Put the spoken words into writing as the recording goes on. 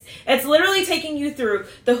It's literally taking you through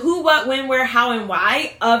the who, what, when, where, how, and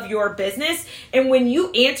why of your business. And when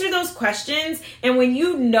you answer those questions, and when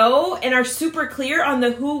you know and are super clear on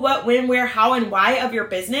the who, what, when, where, how, and why of your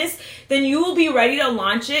business, then you will be ready to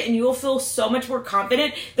launch it, and you will feel so much more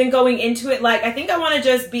confident than going into it like, I think I want to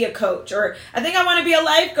just be a coach, or I think I want to be a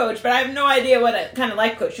life coach, but I have no idea what kind of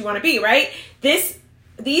life coach you want to be, right? These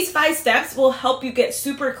 5 steps will help you get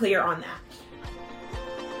super clear on that.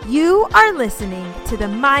 You are listening to the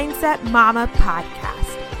Mindset Mama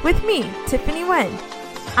podcast with me, Tiffany Wen.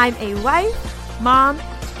 I'm a wife, mom,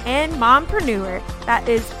 and mompreneur that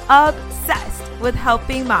is obsessed with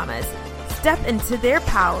helping mamas step into their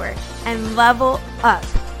power and level up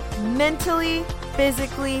mentally,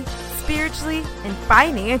 physically, spiritually, and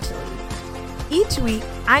financially. Each week,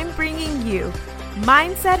 I'm bringing you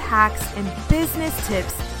mindset hacks and business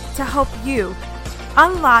tips to help you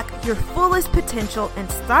unlock your fullest potential and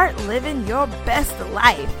start living your best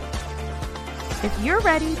life. If you're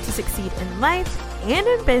ready to succeed in life and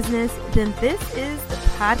in business, then this is the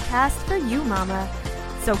podcast for you, mama.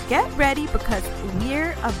 So get ready because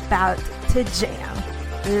we're about to jam.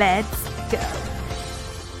 Let's go.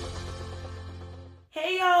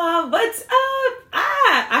 Hey y'all, what's up?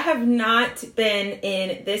 I have not been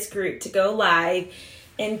in this group to go live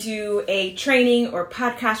and do a training or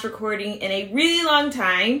podcast recording in a really long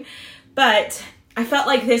time, but I felt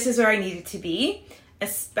like this is where I needed to be,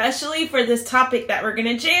 especially for this topic that we're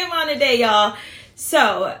gonna jam on today, y'all.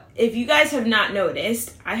 So if you guys have not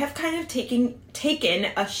noticed, I have kind of taken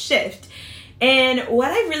a shift in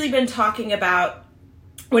what I've really been talking about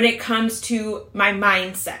when it comes to my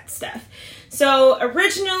mindset stuff. So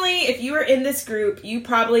originally, if you were in this group, you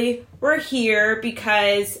probably were here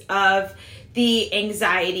because of the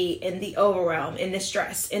anxiety and the overwhelm and the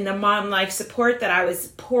stress and the mom life support that I was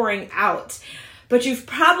pouring out. But you've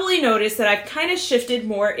probably noticed that I've kind of shifted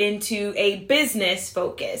more into a business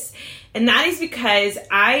focus. And that is because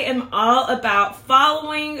I am all about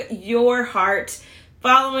following your heart,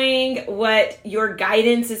 following what your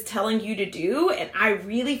guidance is telling you to do. And I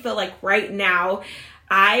really feel like right now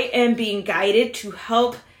I am being guided to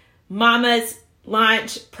help mamas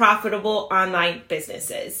launch profitable online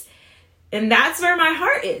businesses. And that's where my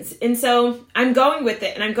heart is. And so I'm going with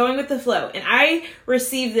it, and I'm going with the flow. And I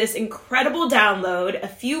received this incredible download a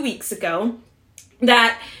few weeks ago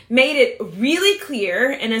that made it really clear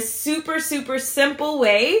in a super, super simple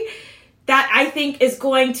way that I think is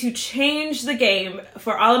going to change the game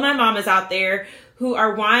for all of my mamas out there who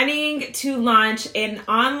are wanting to launch an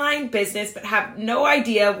online business but have no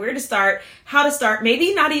idea where to start, how to start,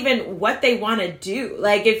 maybe not even what they want to do.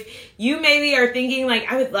 Like if you maybe are thinking like,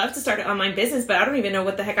 I would love to start an online business, but I don't even know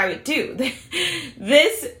what the heck I would do.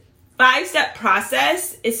 This 5-step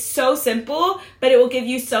process is so simple, but it will give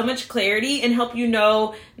you so much clarity and help you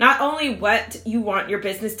know not only what you want your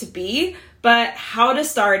business to be, but how to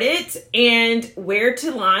start it and where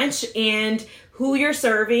to launch and who you're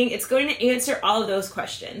serving. It's going to answer all of those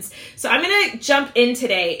questions. So I'm going to jump in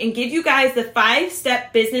today and give you guys the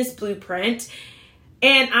 5-step business blueprint.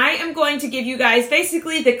 And I am going to give you guys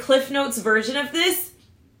basically the Cliff Notes version of this.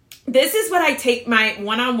 This is what I take my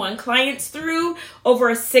one-on-one clients through over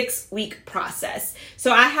a 6-week process.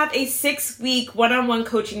 So I have a 6-week one-on-one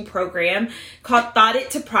coaching program called Thought It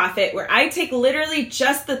to Profit, where I take literally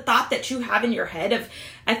just the thought that you have in your head of,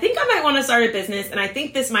 I think I might want to start a business and I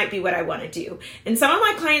think this might be what I want to do. And some of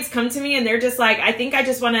my clients come to me and they're just like, I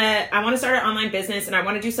want to start an online business and I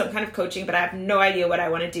want to do some kind of coaching, but I have no idea what I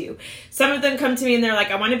want to do. Some of them come to me and they're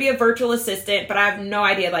like, I want to be a virtual assistant, but I have no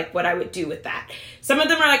idea like what I would do with that. Some of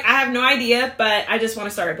them are like, I have no idea, but I just want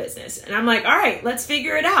to start a business. And I'm like, all right, let's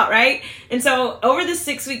figure it out, right? And so over the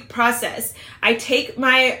 6-week process, I take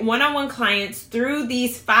my one-on-one clients through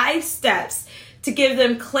these 5 steps to give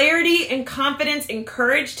them clarity and confidence and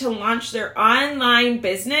courage to launch their online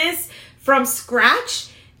business from scratch,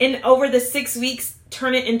 and over the 6 weeks,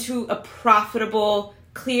 turn it into a profitable,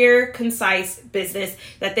 clear, concise business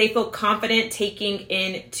that they feel confident taking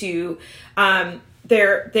into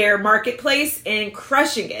their marketplace and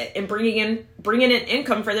crushing it and bringing in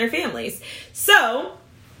income for their families. So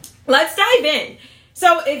let's dive in.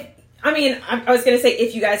 So I was going to say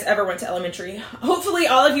if you guys ever went to elementary, hopefully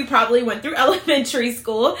all of you probably went through elementary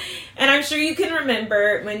school. And I'm sure you can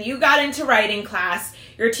remember when you got into writing class,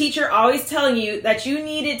 your teacher always telling you that you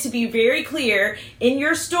needed to be very clear in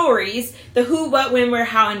your stories, the who, what, when, where,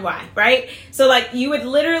 how, and why, right? So like you would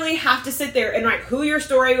literally have to sit there and write who your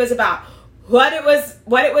story was about, what it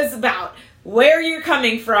was about, where you're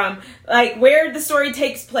coming from, like where the story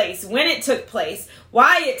takes place, when it took place,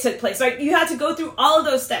 why it took place, right? You had to go through all of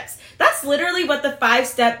those steps. That's literally what the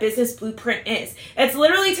 5-step business blueprint is. It's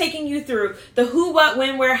literally taking you through the who, what,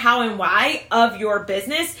 when, where, how, and why of your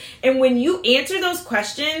business. And when you answer those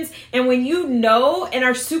questions, and when you know and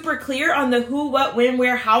are super clear on the who, what, when,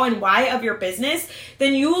 where, how, and why of your business,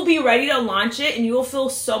 then you will be ready to launch it, and you will feel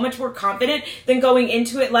so much more confident than going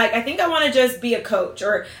into it like, I think I want to just be a coach,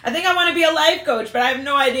 or I think I want to be a life coach, but I have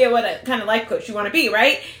no idea what kind of life coach you want to be,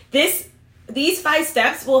 right? These 5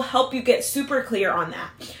 steps will help you get super clear on that.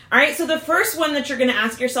 All right, so the first one that you're going to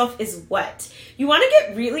ask yourself is what? You want to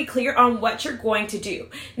get really clear on what you're going to do.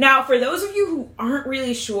 Now, for those of you who aren't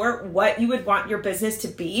really sure what you would want your business to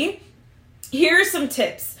be, here are some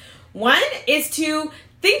tips. One is to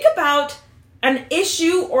think about an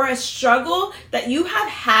issue or a struggle that you have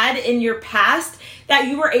had in your past that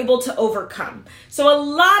you were able to overcome. So a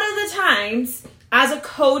lot of the times, as a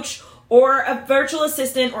coach or a virtual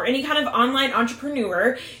assistant or any kind of online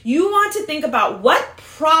entrepreneur, you want to think about what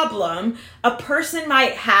problem a person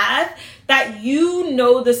might have that you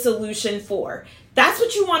know the solution for. That's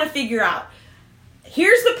what you want to figure out.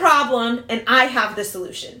 Here's the problem, and I have the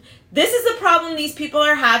solution. This is the problem these people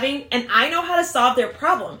are having, and I know how to solve their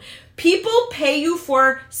problem. People pay you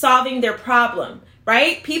for solving their problem,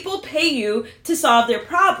 right? People pay you to solve their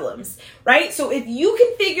problems, right? So if you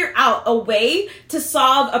can figure out a way to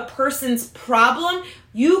solve a person's problem,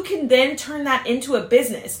 you can then turn that into a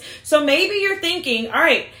business. So maybe you're thinking, all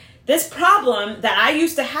right, this problem that I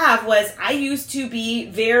used to have was I used to be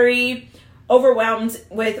very overwhelmed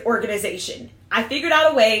with organization. I figured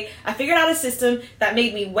out a way, I figured out a system that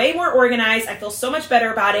made me way more organized. I feel so much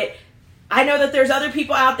better about it. I know that there's other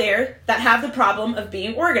people out there that have the problem of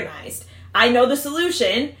being organized. I know the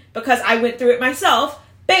solution because I went through it myself.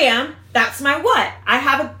 Bam, that's my what. I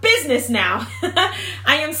have a business now.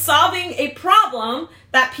 I am solving a problem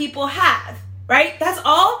that people have, right? That's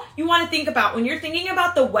all you want to think about. When you're thinking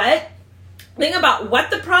about the what, think about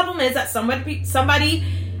what the problem is that somebody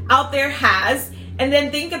out there has, and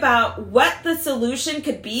then think about what the solution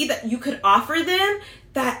could be that you could offer them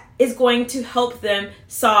that is going to help them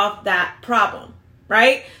solve that problem,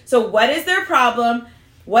 right? So what is their problem?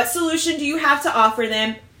 What solution do you have to offer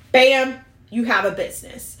them? Bam, you have a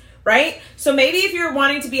business, right? So maybe if you're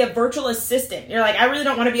wanting to be a virtual assistant, you're like, I really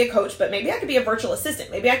don't want to be a coach, but maybe I could be a virtual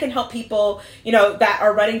assistant. Maybe I can help people, that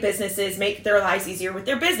are running businesses make their lives easier with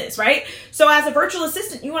their business, right? So as a virtual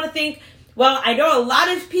assistant, you want to think, well, I know a lot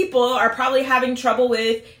of people are probably having trouble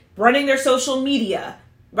with running their social media,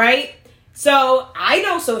 right? So I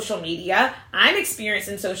know social media. I'm experienced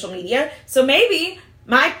in social media. So maybe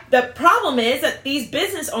the problem is that these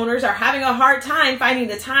business owners are having a hard time finding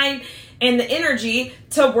the time and the energy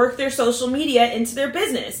to work their social media into their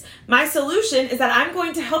business. My solution is that I'm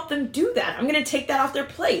going to help them do that. I'm going to take that off their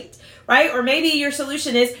plate, right? Or maybe your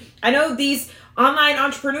solution is, I know these online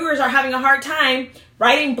entrepreneurs are having a hard time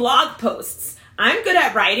writing blog posts. I'm good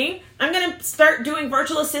at writing. I'm going to start doing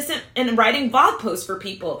virtual assistant and writing blog posts for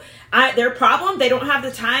people. Their problem, they don't have the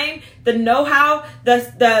time, the know-how,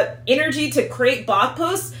 the energy to create blog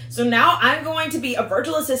posts. So now I'm going to be a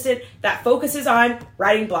virtual assistant that focuses on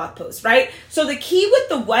writing blog posts, right? So the key with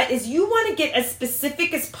the what is you want to get as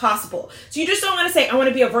specific as possible. So you just don't want to say, I want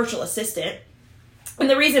to be a virtual assistant. And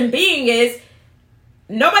the reason being is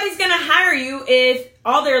nobody's going to hire you if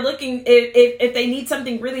all they're looking, if they need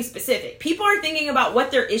something really specific. People are thinking about what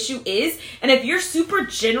their issue is. And if you're super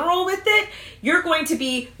general with it, you're going to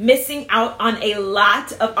be missing out on a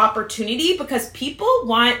lot of opportunity because people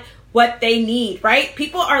want what they need, right?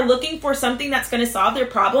 People are looking for something that's going to solve their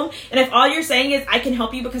problem. And if all you're saying is, I can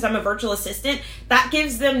help you because I'm a virtual assistant, that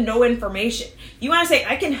gives them no information. You want to say,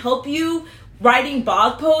 I can help you writing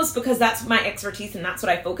blog posts because that's my expertise and that's what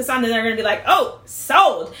I focus on. And they're going to be like, oh,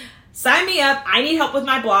 sold. Sign me up. I need help with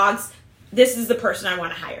my blogs. This is the person I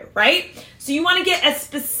want to hire, right? So you want to get as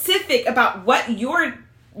specific about what your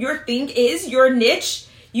thing is, your niche.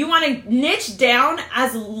 You want to niche down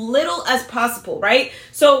as little as possible, right?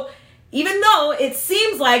 So even though it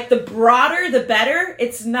seems like the broader, the better,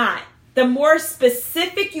 it's not. The more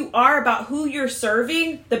specific you are about who you're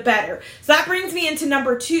serving, the better. So that brings me into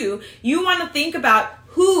number 2. You want to think about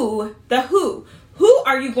who. Who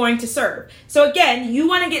are you going to serve? So again, you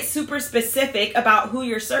want to get super specific about who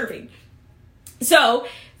you're serving. So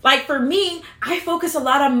Like for me, I focus a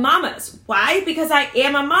lot on mamas. Why? Because I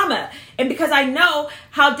am a mama. And because I know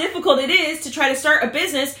how difficult it is to try to start a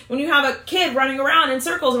business when you have a kid running around in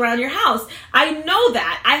circles around your house. I know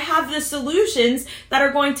that. I have the solutions that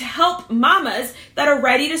are going to help mamas that are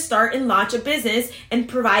ready to start and launch a business and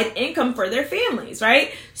provide income for their families,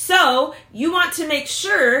 right? So you want to make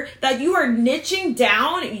sure that you are niching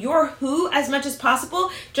down your who as much as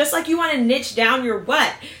possible, just like you want to niche down your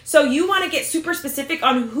what. So you want to get super specific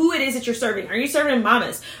on who it is that you're serving. Are you serving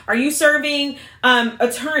mamas? Are you serving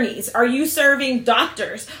attorneys? Are you serving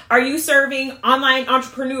doctors? Are you serving online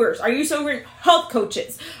entrepreneurs? Are you serving health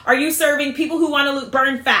coaches? Are you serving people who want to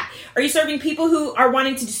burn fat? Are you serving people who are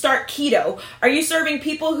wanting to start keto? Are you serving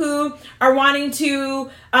people who are wanting to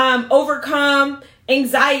overcome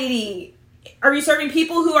anxiety? Are you serving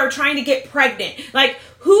people who are trying to get pregnant? Like,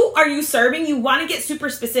 who are you serving? You want to get super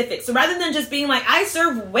specific. So rather than just being like, I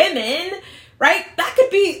serve women, right? That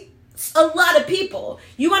could be a lot of people.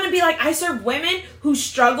 You want to be like, I serve women who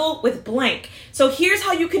struggle with blank. So here's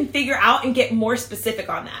how you can figure out and get more specific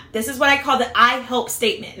on that. This is what I call the I help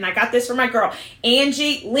statement. And I got this from my girl,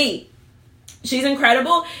 Angie Lee. She's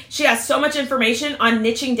incredible. She has so much information on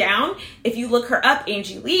niching down. If you look her up,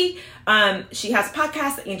 Angie Lee, she has a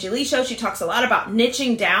podcast, The Angie Lee Show. She talks a lot about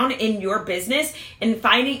niching down in your business and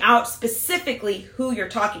finding out specifically who you're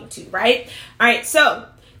talking to, right? All right, so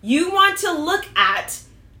you want to look at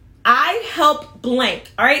I help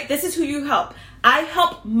blank. All right, this is who you help. I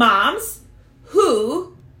help moms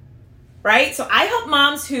who, right? So I help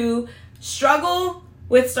moms who struggle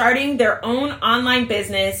with starting their own online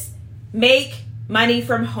business, make money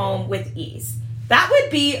from home with ease. That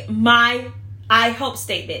would be my I help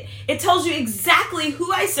statement. It tells you exactly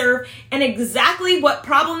who I serve and exactly what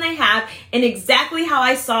problem they have and exactly how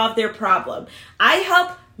I solve their problem. I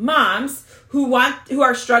help moms who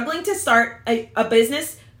are struggling to start a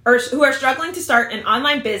business or who are struggling to start an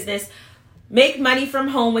online business, make money from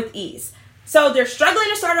home with ease. So they're struggling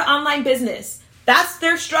to start an online business. That's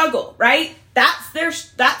their struggle, right? That's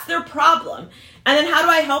their problem. And then how do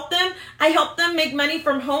I help them? I help them make money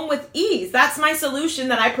from home with ease. That's my solution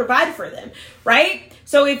that I provide for them, right?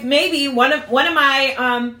 So if maybe one of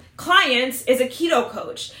my clients is a keto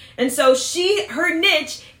coach, and so her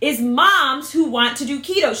niche is moms who want to do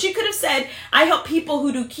keto. She could have said, I help people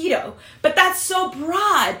who do keto, but that's so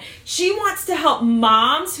broad. She wants to help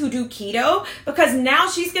moms who do keto because now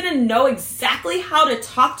she's going to know exactly how to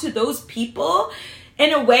talk to those people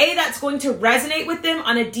in a way that's going to resonate with them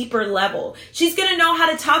on a deeper level. She's going to know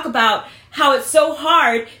how to talk about how it's so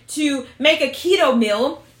hard to make a keto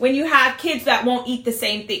meal when you have kids that won't eat the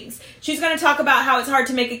same things. She's going to talk about how it's hard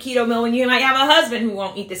to make a keto meal when you might have a husband who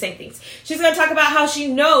won't eat the same things. She's going to talk about how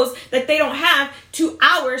she knows that they don't have 2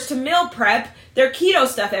 hours to meal prep their keto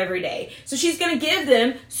stuff every day. So she's going to give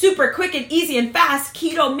them super quick and easy and fast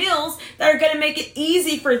keto meals that are going to make it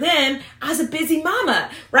easy for them as a busy mama,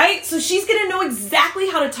 right? So she's going to know exactly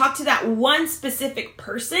how to talk to that one specific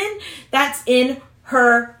person that's in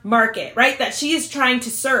her market, right? That she is trying to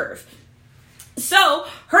serve. So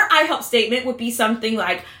her I help statement would be something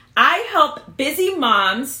like, I help busy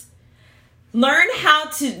moms learn how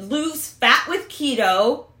to lose fat with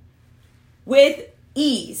keto with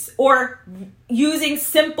ease, or using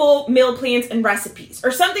simple meal plans and recipes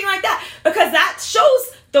or something like that, because that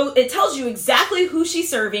shows, though, it tells you exactly who she's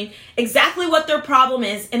serving, exactly what their problem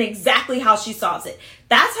is, and exactly how she solves it.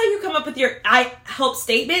 That's how you come up with your I help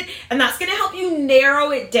statement, and that's going to help you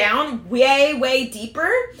narrow it down way, way deeper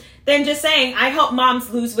than just saying, I help moms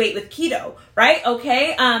lose weight with keto, right?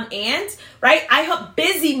 Okay, and, right, I help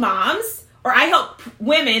busy moms, or I help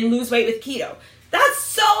women lose weight with keto. That's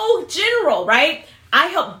so general, right? I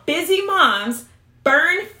help busy moms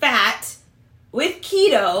burn fat with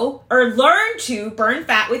keto, or learn to burn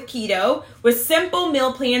fat with keto with simple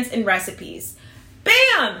meal plans and recipes.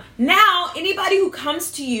 Bam! Now, anybody who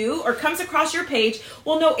comes to you or comes across your page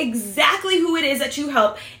will know exactly who it is that you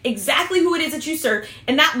help, exactly who it is that you serve.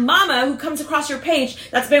 And that mama who comes across your page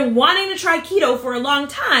that's been wanting to try keto for a long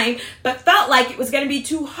time, but felt like it was going to be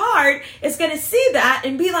too hard, is going to see that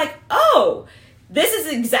and be like, oh, this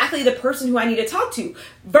is exactly the person who I need to talk to.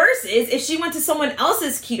 Versus if she went to someone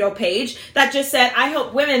else's keto page that just said, I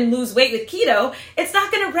help women lose weight with keto, it's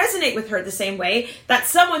not going to resonate with her the same way that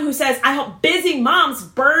someone who says, I help busy moms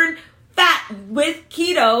burn fat with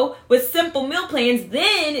keto with simple meal plans,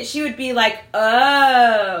 then she would be like,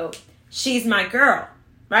 oh, she's my girl,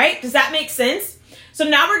 right? Does that make sense? So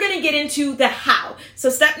now we're going to get into the how. So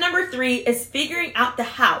step number 3 is figuring out the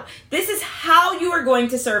how. This is how you are going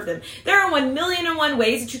to serve them. There are 1,000,001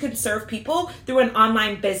 ways that you can serve people through an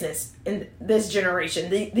online business in this generation,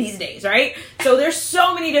 these days, right? So there's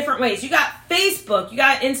so many different ways. You got Facebook, you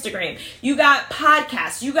got Instagram, you got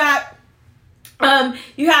podcasts, you have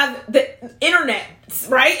the internet,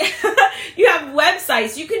 right? You have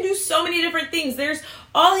websites. You can do so many different things. There's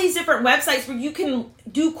all these different websites where you can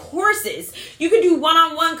do courses. You can do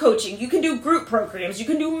one-on-one coaching. You can do group programs. You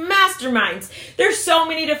can do masterminds. There's so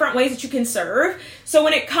many different ways that you can serve. So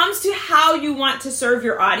when it comes to how you want to serve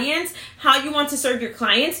your audience, how you want to serve your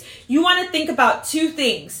clients, you want to think about 2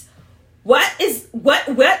 things. You want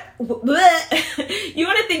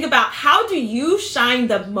to think about how do you shine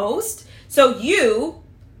the most? So you,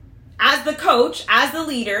 as the coach, as the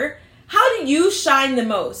leader, how do you shine the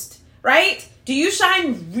most, right? Do you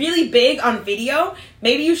shine really big on video?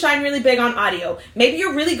 Maybe you shine really big on audio. Maybe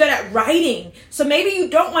you're really good at writing. So maybe you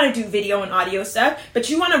don't want to do video and audio stuff, but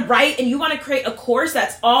you want to write and you want to create a course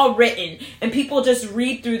that's all written and people just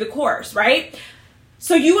read through the course, right?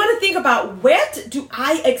 So you want to think about what do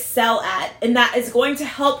I excel at, and that is going to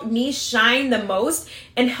help me shine the most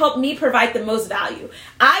and help me provide the most value.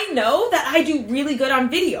 I know that I do really good on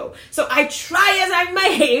video, so I try as I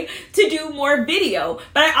may to do more video,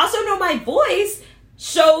 but I also know my voice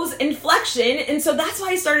shows inflection, and so that's why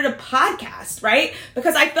I started a podcast, right?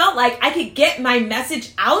 Because I felt like I could get my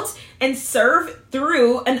message out and serve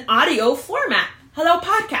through an audio format. Hello,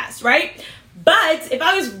 podcast, right? But if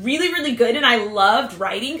I was really, really good and I loved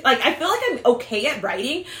writing, like I feel like I'm okay at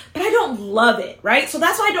writing, but I don't love it, right? So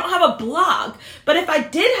that's why I don't have a blog. But if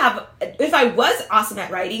I was awesome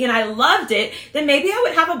at writing and I loved it, then maybe I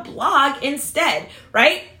would have a blog instead,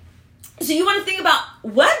 right? So you want to think about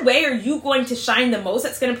what way are you going to shine the most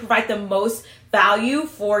that's going to provide the most value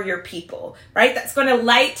for your people, right? That's going to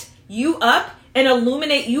light you up and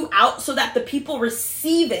illuminate you out so that the people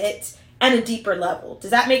receive it at a deeper level.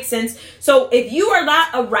 Does that make sense? So if you are not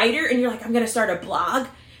a writer and you're like, I'm going to start a blog,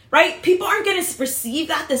 right? People aren't going to receive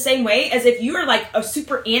that the same way as if you are like a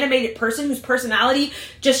super animated person whose personality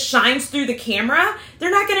just shines through the camera.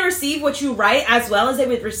 They're not going to receive what you write as well as they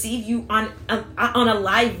would receive you on a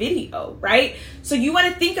live video, right? So you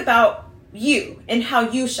want to think about you and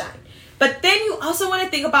how you shine. But then you also want to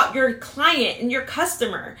think about your client and your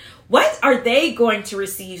customer. What are they going to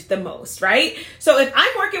receive the most, right? So if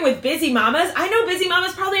I'm working with busy mamas, I know busy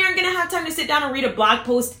mamas probably aren't going to have time to sit down and read a blog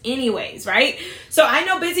post anyways, right? So I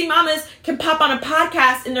know busy mamas can pop on a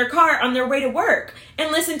podcast in their car on their way to work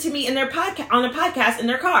and listen to me on a podcast in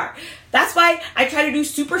their car. That's why I try to do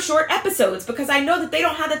super short episodes, because I know that they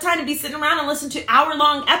don't have the time to be sitting around and listen to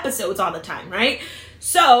hour-long episodes all the time, right?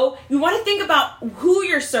 So you want to think about who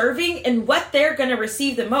you're serving and what they're going to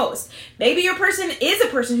receive the most. Maybe your person is a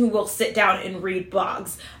person who will sit down and read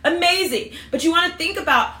blogs. Amazing. But you want to think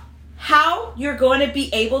about how you're going to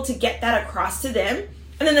be able to get that across to them.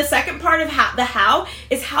 And then the second part of the how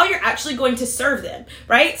is how you're actually going to serve them,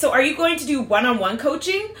 right? So are you going to do one-on-one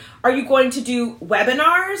coaching? Are you going to do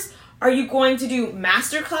webinars? Are you going to do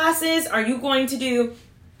master classes? Are you going to do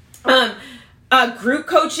group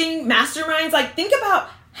coaching, masterminds? Like, think about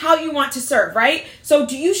how you want to serve, right? So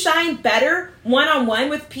do you shine better one-on-one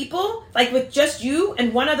with people, like with just you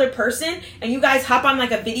and one other person, and you guys hop on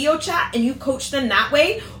like a video chat and you coach them that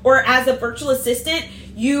way? Or as a virtual assistant,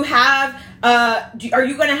 you have, are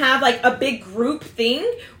you going to have like a big group thing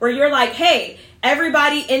where you're like, hey,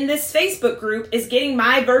 everybody in this Facebook group is getting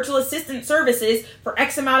my virtual assistant services for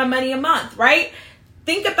X amount of money a month, right?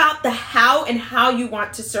 Think about the how and how you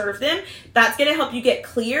want to serve them. That's going to help you get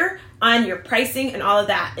clear on your pricing and all of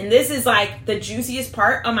that. And this is like the juiciest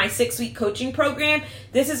part of my 6-week coaching program.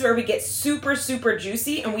 This is where we get super, super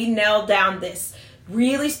juicy and we nail down this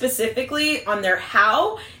really specifically on their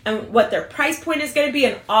how and what their price point is going to be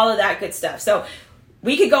and all of that good stuff. So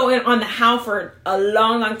we could go in on the how for a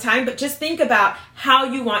long, long time, but just think about how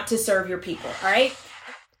you want to serve your people, all right?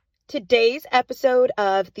 Today's episode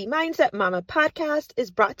of the Mindset Mama podcast is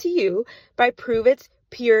brought to you by Pruvit's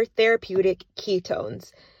Pure Therapeutic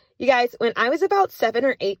Ketones. You guys, when I was about 7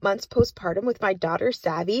 or 8 months postpartum with my daughter,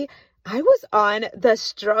 Savvy, I was on the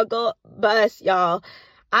struggle bus, y'all.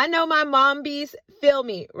 I know my mom bees feel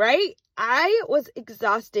me, right? I was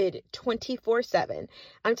exhausted 24/7.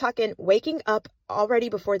 I'm talking waking up already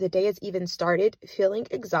before the day has even started, feeling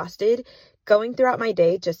exhausted, going throughout my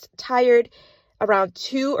day, just tired. Around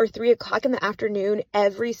 2 or 3 o'clock in the afternoon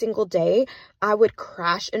every single day, I would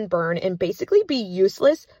crash and burn and basically be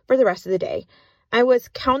useless for the rest of the day. I was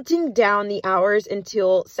counting down the hours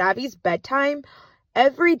until Savvy's bedtime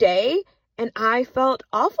every day, and I felt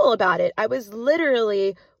awful about it. I was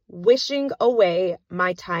literally wishing away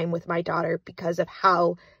my time with my daughter because of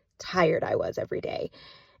how tired I was every day.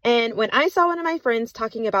 And when I saw one of my friends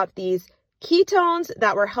talking about these ketones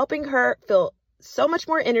that were helping her feel so much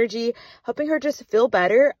more energy, helping her just feel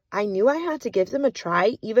better, I knew I had to give them a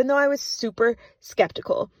try, even though I was super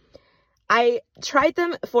skeptical. I tried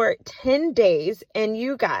them for 10 days, and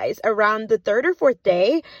you guys, around the third or fourth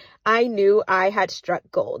day, I knew I had struck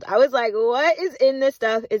gold. I was like, what is in this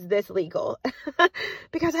stuff? Is this legal?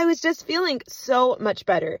 Because I was just feeling so much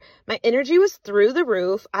better. My energy was through the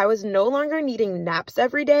roof. I was no longer needing naps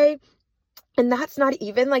every day. And that's not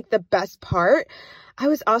even like the best part. I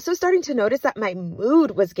was also starting to notice that my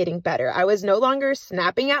mood was getting better. I was no longer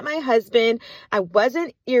snapping at my husband. I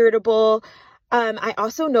wasn't irritable. I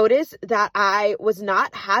also noticed that I was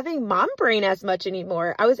not having mom brain as much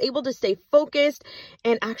anymore. I was able to stay focused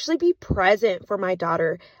and actually be present for my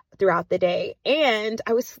daughter throughout the day. And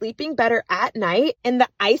I was sleeping better at night. And the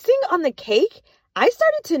icing on the cake, I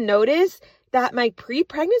started to notice that my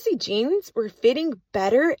pre-pregnancy jeans were fitting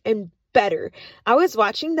better and better. I was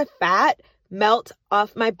watching the fat melt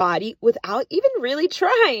off my body without even really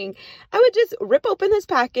trying. I would just rip open this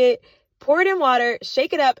packet, pour it in water,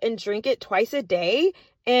 shake it up, and drink it twice a day.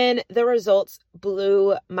 And the results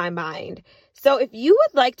blew my mind. So if you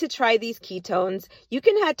would like to try these ketones, you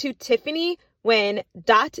can head to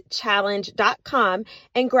tiffanywen.challenge.com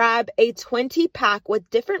and grab a 20-pack with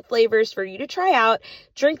different flavors for you to try out.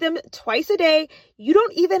 Drink them twice a day. You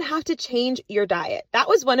don't even have to change your diet. That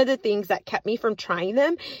was one of the things that kept me from trying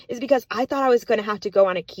them, is because I thought I was going to have to go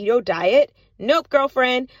on a keto diet. Nope,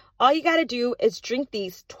 girlfriend. All you got to do is drink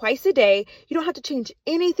these twice a day. You don't have to change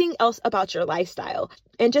anything else about your lifestyle.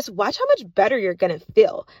 And just watch how much better you're going to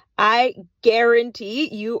feel. I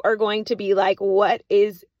guarantee you are going to be like, what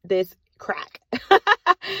is this crack?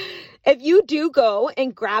 If you do go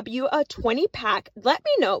and grab you a 20-pack, let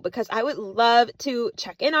me know, because I would love to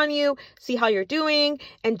check in on you, see how you're doing,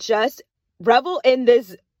 and just revel in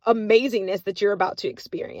this amazingness that you're about to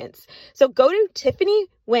experience. So go to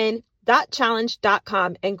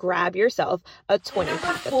tiffanywen.challenge.com and grab yourself a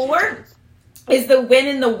 20-pack. 4 is the when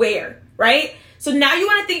and the where, right? So now you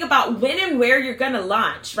want to think about when and where you're going to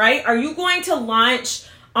launch, right? Are you going to launch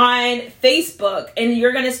on Facebook and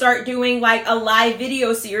you're going to start doing like a live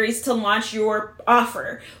video series to launch your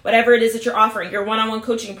offer, whatever it is that you're offering, your one-on-one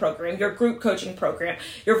coaching program, your group coaching program,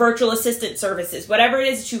 your virtual assistant services, whatever it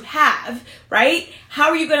is that you have, right? How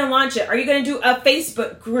are you going to launch it? Are you going to do a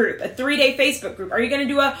Facebook group, a 3-day Facebook group? Are you going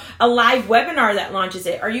to do a live webinar that launches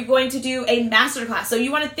it? Are you going to do a masterclass? So you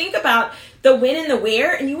want to think about the when and the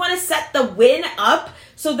where, and you want to set the when up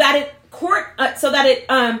so that it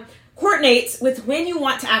coordinates with when you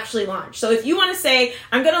want to actually launch. So if you want to say,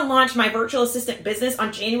 I'm going to launch my virtual assistant business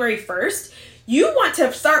on January 1st, you want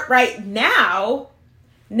to start right now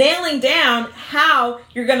nailing down how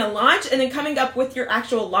you're going to launch and then coming up with your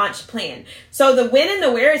actual launch plan. So the when and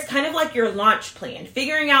the where is kind of like your launch plan,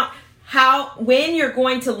 figuring out when you're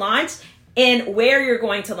going to launch and where you're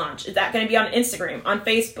going to launch. Is that going to be on Instagram, on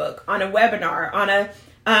Facebook, on a webinar, on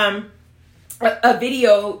a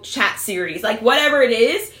video chat series, like whatever it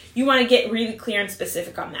is? You want to get really clear and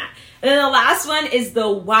specific on that. And then the last one is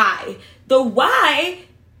the why. The why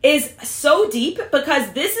is so deep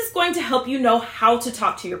because this is going to help you know how to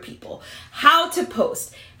talk to your people, how to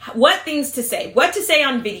post, what things to say, what to say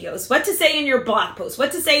on videos, what to say in your blog posts,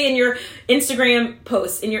 what to say in your Instagram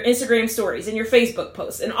posts, in your Instagram stories, in your Facebook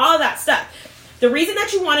posts, and all of that stuff. The reason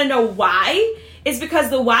that you want to know why is because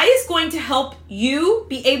the why is going to help you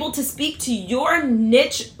be able to speak to your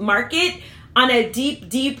niche market on a deep,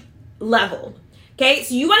 deep level. Okay,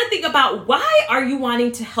 so you want to think about, why are you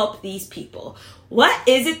wanting to help these people? What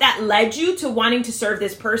is it that led you to wanting to serve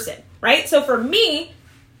this person, right? So for me,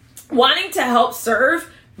 wanting to help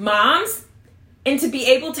serve moms and to be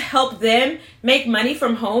able to help them make money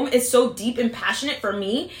from home is so deep and passionate for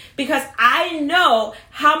me, because I know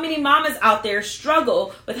how many mamas out there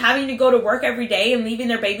struggle with having to go to work every day and leaving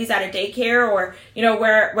their babies at a daycare or,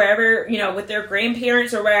 wherever, with their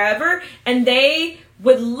grandparents or wherever, and they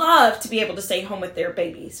would love to be able to stay home with their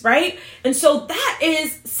babies, right? And so that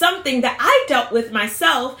is something that I dealt with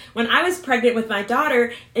myself when I was pregnant with my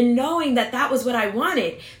daughter, and knowing that that was what I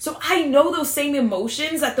wanted. So I know those same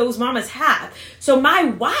emotions that those mamas have. So my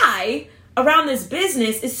why around this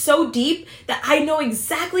business is so deep that I know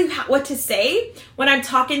exactly what to say when I'm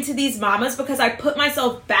talking to these mamas, because I put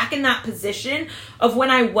myself back in that position of when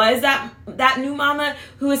I was that new mama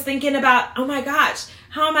who was thinking about, oh my gosh,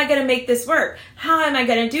 how am I going to make this work? How am I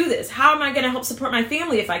going to do this? How am I going to help support my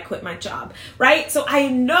family if I quit my job, right? So I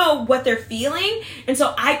know what they're feeling, and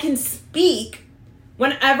so I can speak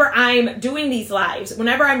whenever I'm doing these lives,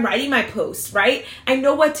 whenever I'm writing my posts, right? I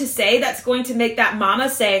know what to say that's going to make that mama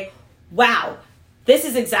say, wow, this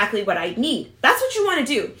is exactly what I need. That's what you want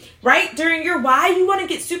to do, right? During your why, you want to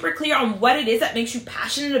get super clear on what it is that makes you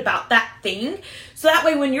passionate about that thing. So that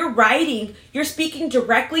way, when you're writing, you're speaking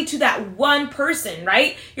directly to that one person,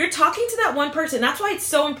 right? You're talking to that one person. That's why it's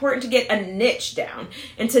so important to get a niche down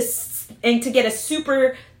and to get a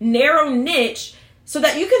super narrow niche so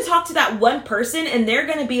that you can talk to that one person and they're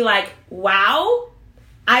going to be like, wow,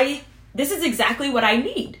 this is exactly what I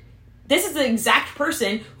need. This is the exact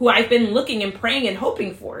person who I've been looking and praying and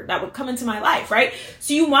hoping for that would come into my life, right?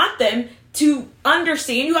 So you want them to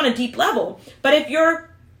understand you on a deep level. But if you're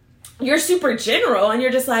super general and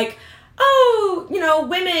you're just like, oh,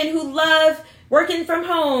 women who love working from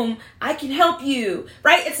home, I can help you,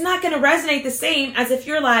 right? It's not going to resonate the same as if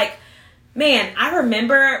you're like, man, I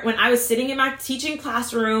remember when I was sitting in my teaching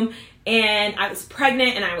classroom and I was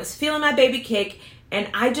pregnant and I was feeling my baby kick, and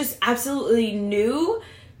I just absolutely knew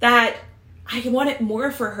that I wanted more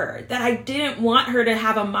for her, that I didn't want her to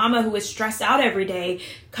have a mama who was stressed out every day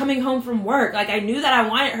coming home from work. Like, I knew that I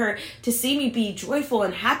wanted her to see me be joyful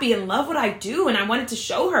and happy and love what I do. And I wanted to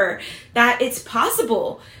show her that it's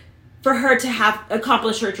possible for her to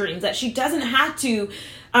accomplish her dreams, that she doesn't have to,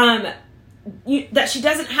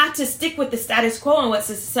 stick with the status quo and what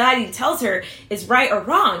society tells her is right or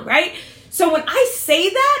wrong, right? So when I say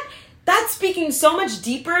that, that's speaking so much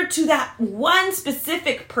deeper to that one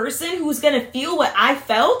specific person who's going to feel what I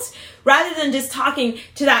felt, rather than just talking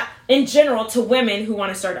to that in general to women who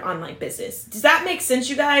want to start an online business. Does that make sense,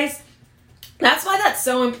 you guys? That's why that's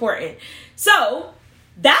so important. So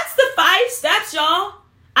that's the 5 steps, y'all.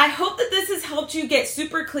 I hope that this has helped you get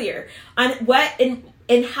super clear on what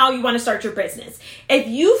and how you want to start your business. If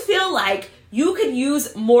you feel like you could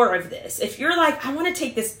use more of this, if you're like, I want to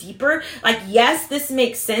take this deeper, like, yes, this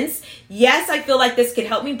makes sense. Yes, I feel like this could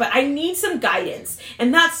help me, but I need some guidance.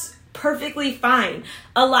 And that's perfectly fine.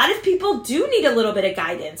 A lot of people do need a little bit of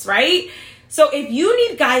guidance, right? So if you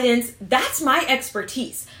need guidance, that's my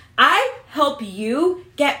expertise. I help you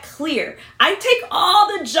get clear. I take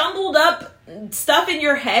all the jumbled up stuff in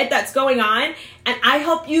your head that's going on, and I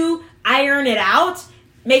help you iron it out,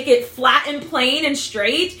 make it flat and plain and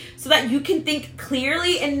straight, so that you can think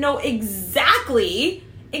clearly and know exactly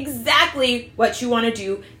what you want to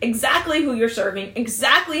do, exactly who you're serving,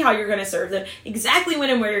 exactly how you're going to serve them, exactly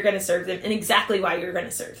when and where you're going to serve them, and exactly why you're going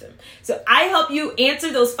to serve them. So I help you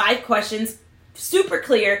answer those 5 questions super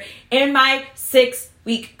clear in my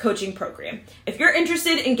 6-week coaching program. If you're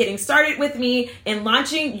interested in getting started with me and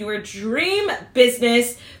launching your dream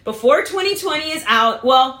business before 2020 is out,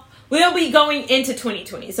 well, we'll be going into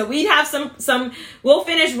 2020. So we have we'll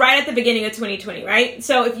finish right at the beginning of 2020, right?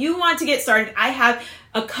 So if you want to get started, I have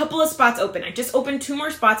a couple of spots open. I just opened 2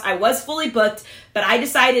 more spots. I was fully booked, but I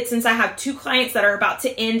decided, since I have 2 clients that are about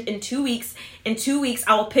to end in 2 weeks, in 2 weeks,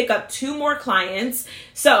 I will pick up 2 more clients.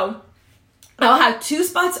 So I'll have 2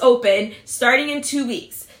 spots open starting in 2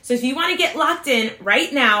 weeks. So if you want to get locked in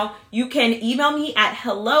right now, you can email me at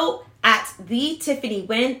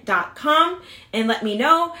hello@thetiffanywen.com and let me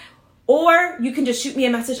know. Or you can just shoot me a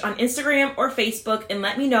message on Instagram or Facebook and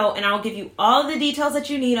let me know, and I'll give you all the details that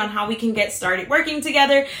you need on how we can get started working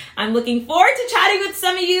together. I'm looking forward to chatting with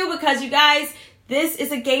some of you, because you guys, this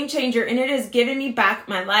is a game changer, and it has given me back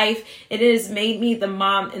my life. It has made me the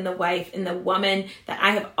mom and the wife and the woman that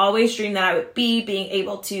I have always dreamed that I would be, being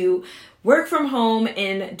able to work from home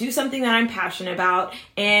and do something that I'm passionate about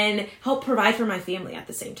and help provide for my family at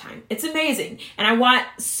the same time. It's amazing. And I want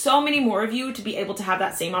so many more of you to be able to have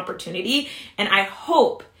that same opportunity. And I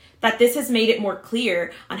hope that this has made it more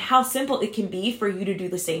clear on how simple it can be for you to do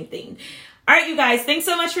the same thing. All right, you guys, thanks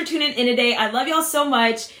so much for tuning in today. I love y'all so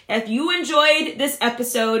much. If you enjoyed this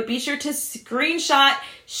episode, be sure to screenshot,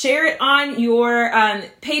 share it on your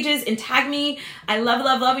pages, and tag me. I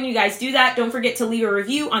love when you guys do that. Don't forget to leave a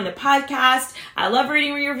review on the podcast. I love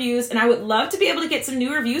reading your reviews, and I would love to be able to get some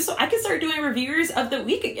new reviews so I can start doing reviewers of the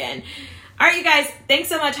week again. All right, you guys, thanks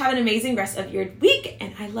so much. Have an amazing rest of your week,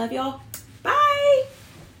 and I love y'all. Bye.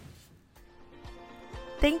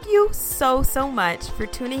 Thank you so much for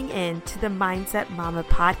tuning in to the Mindset Mama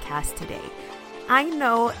podcast today. I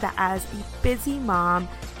know that as a busy mom,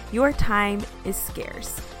 your time is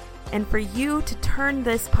scarce. And for you to turn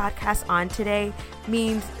this podcast on today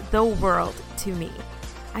means the world to me.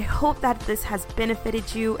 I hope that this has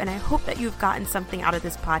benefited you, and I hope that you've gotten something out of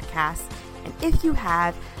this podcast. And if you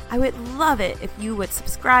have, I would love it if you would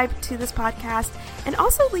subscribe to this podcast and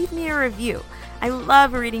also leave me a review. I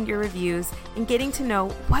love reading your reviews and getting to know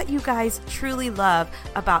what you guys truly love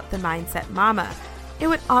about the Mindset Mama. It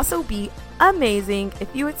would also be amazing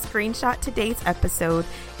if you would screenshot today's episode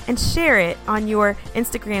and share it on your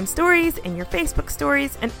Instagram stories and your Facebook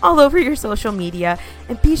stories and all over your social media.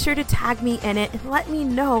 And be sure to tag me in it and let me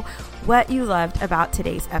know what you loved about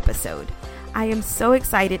today's episode. I am so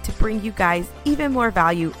excited to bring you guys even more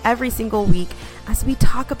value every single week as we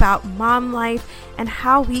talk about mom life and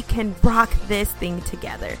how we can rock this thing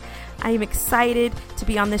together. I am excited to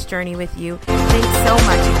be on this journey with you. Thanks so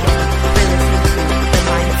much again for listening to the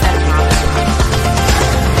Mindset Mama.